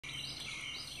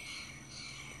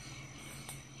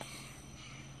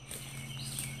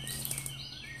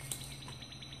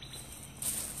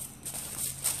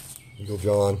Uncle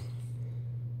John.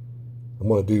 I'm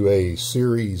going to do a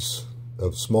series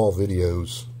of small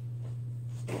videos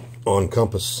on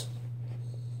compass,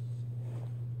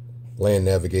 land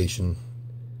navigation.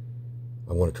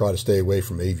 I want to try to stay away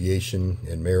from aviation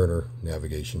and mariner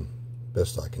navigation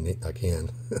best I can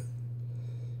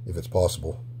if it's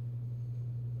possible.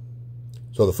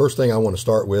 So the first thing I want to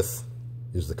start with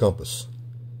is the compass.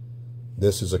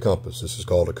 This is a compass. This is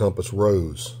called a compass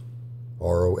rose,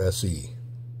 R-O-S-E.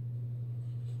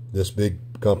 This big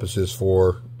compass is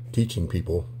for teaching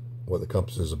people what the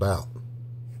compass is about.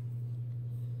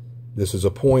 This is a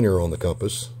pointer on the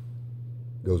compass.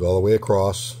 Goes all the way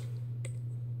across.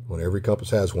 Every compass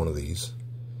has one of these.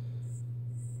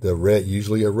 The red,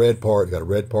 usually a red part, got a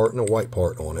red part and a white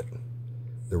part on it.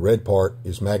 The red part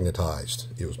is magnetized.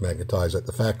 It was magnetized at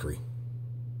the factory.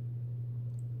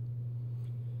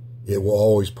 It will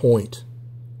always point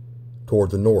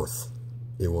toward the north.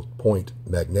 It will point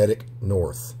magnetic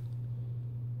north.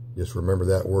 Just remember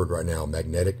that word right now,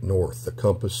 magnetic north. The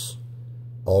compass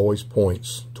always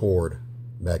points toward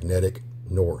magnetic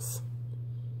north.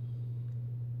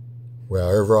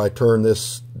 Wherever I turn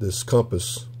this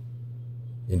compass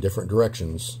in different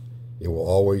directions, it will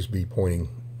always be pointing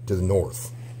to the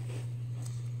north.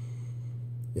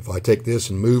 If I take this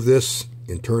and move this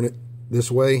and turn it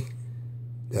this way,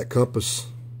 that compass,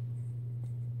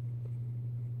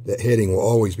 that heading will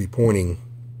always be pointing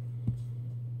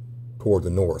toward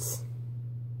the north.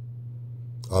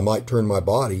 I might turn my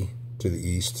body to the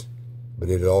east, but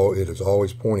it is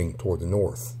always pointing toward the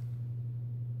north.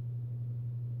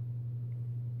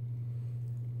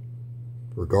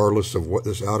 Regardless of what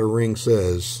this outer ring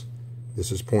says,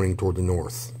 this is pointing toward the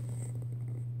north.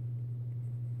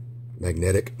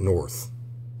 Magnetic north.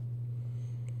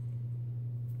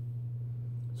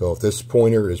 So if this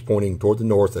pointer is pointing toward the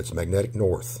north, that's magnetic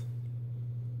north.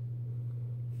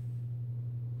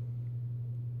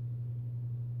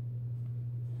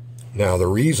 Now the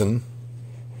reason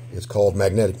it's called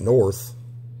magnetic north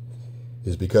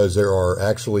is because there are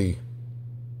actually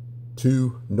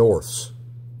two norths,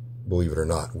 believe it or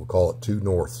not. We'll call it two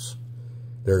norths.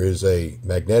 There is a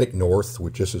magnetic north,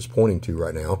 which this is pointing to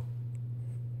right now,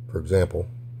 for example,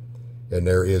 and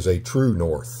there is a true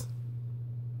north.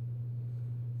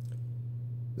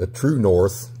 The true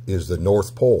north is the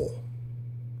North Pole.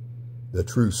 The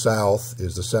true south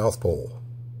is the South Pole.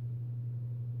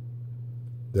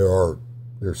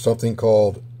 There's something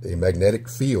called a magnetic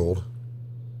field,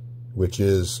 which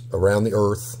is around the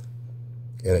Earth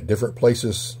and at different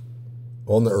places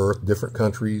on the Earth, different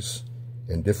countries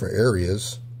and different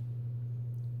areas.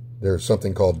 There's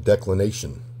something called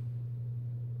declination,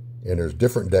 and there's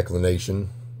different declination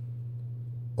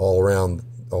all around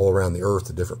the Earth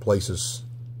at different places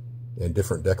and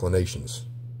different declinations.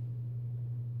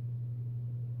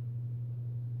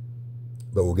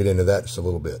 But we'll get into that just a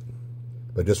little bit.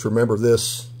 But just remember,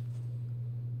 this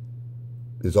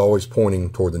is always pointing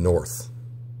toward the north.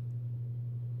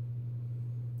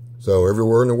 So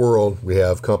everywhere in the world we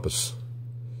have compass.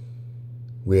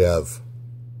 We have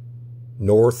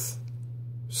north,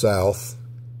 south,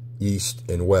 east,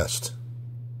 and west.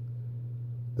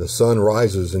 The sun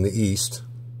rises in the east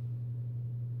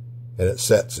and it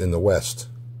sets in the west.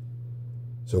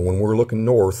 So when we're looking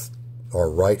north,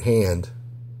 our right hand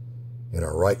and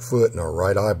our right foot and our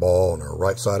right eyeball and our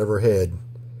right side of our head,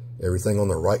 everything on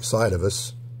the right side of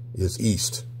us is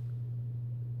east.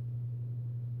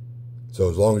 So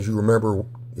as long as you remember,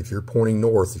 if you're pointing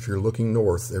north, if you're looking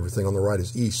north, everything on the right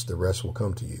is east, the rest will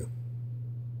come to you.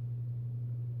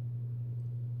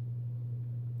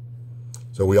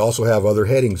 So we also have other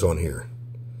headings on here.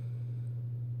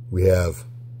 We have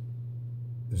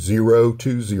 0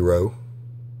 to 0.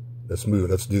 Let's move.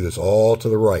 Let's do this all to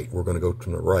the right. We're going to go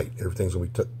from the right. Everything's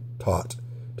going to be taught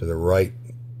to the right,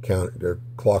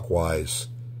 clockwise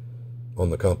on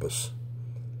the compass.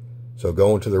 So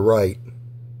going to the right,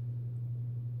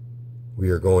 we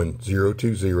are going 0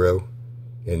 to 0,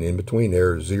 and in between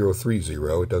there is 0 3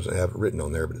 0. It doesn't have it written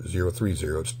on there, but it's 0 3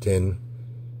 0. It's 10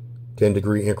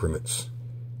 degree increments,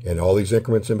 and all these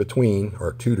increments in between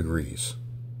are 2 degrees.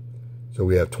 So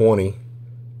we have 20.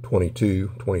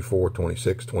 22, 24,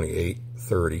 26, 28,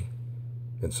 30,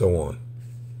 and so on.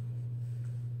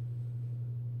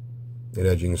 And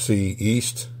as you can see,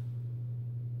 east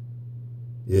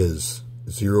is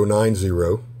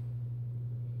 090,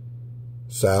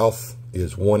 south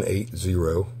is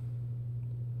 180,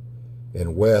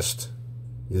 and west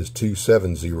is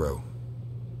 270,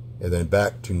 and then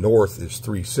back to north is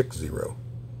 360.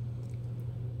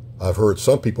 I've heard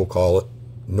some people call it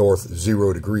north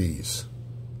 0 degrees.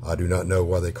 I do not know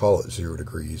why they call it 0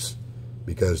 degrees,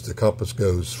 because the compass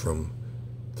goes from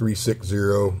 360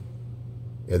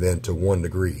 and then to 1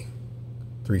 degree.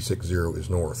 360 is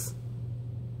north.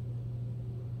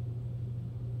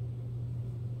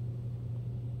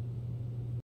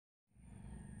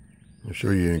 I'll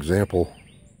show you an example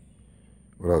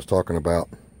what I was talking about.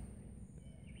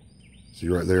 See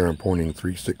right there, I'm pointing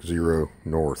 360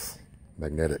 north,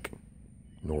 magnetic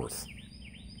north.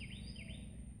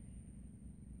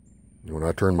 And when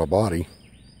I turn my body,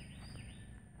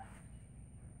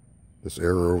 this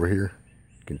arrow over here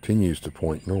continues to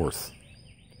point north.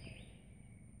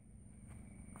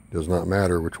 Does not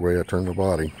matter which way I turn my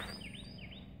body,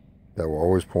 that will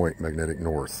always point magnetic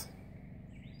north.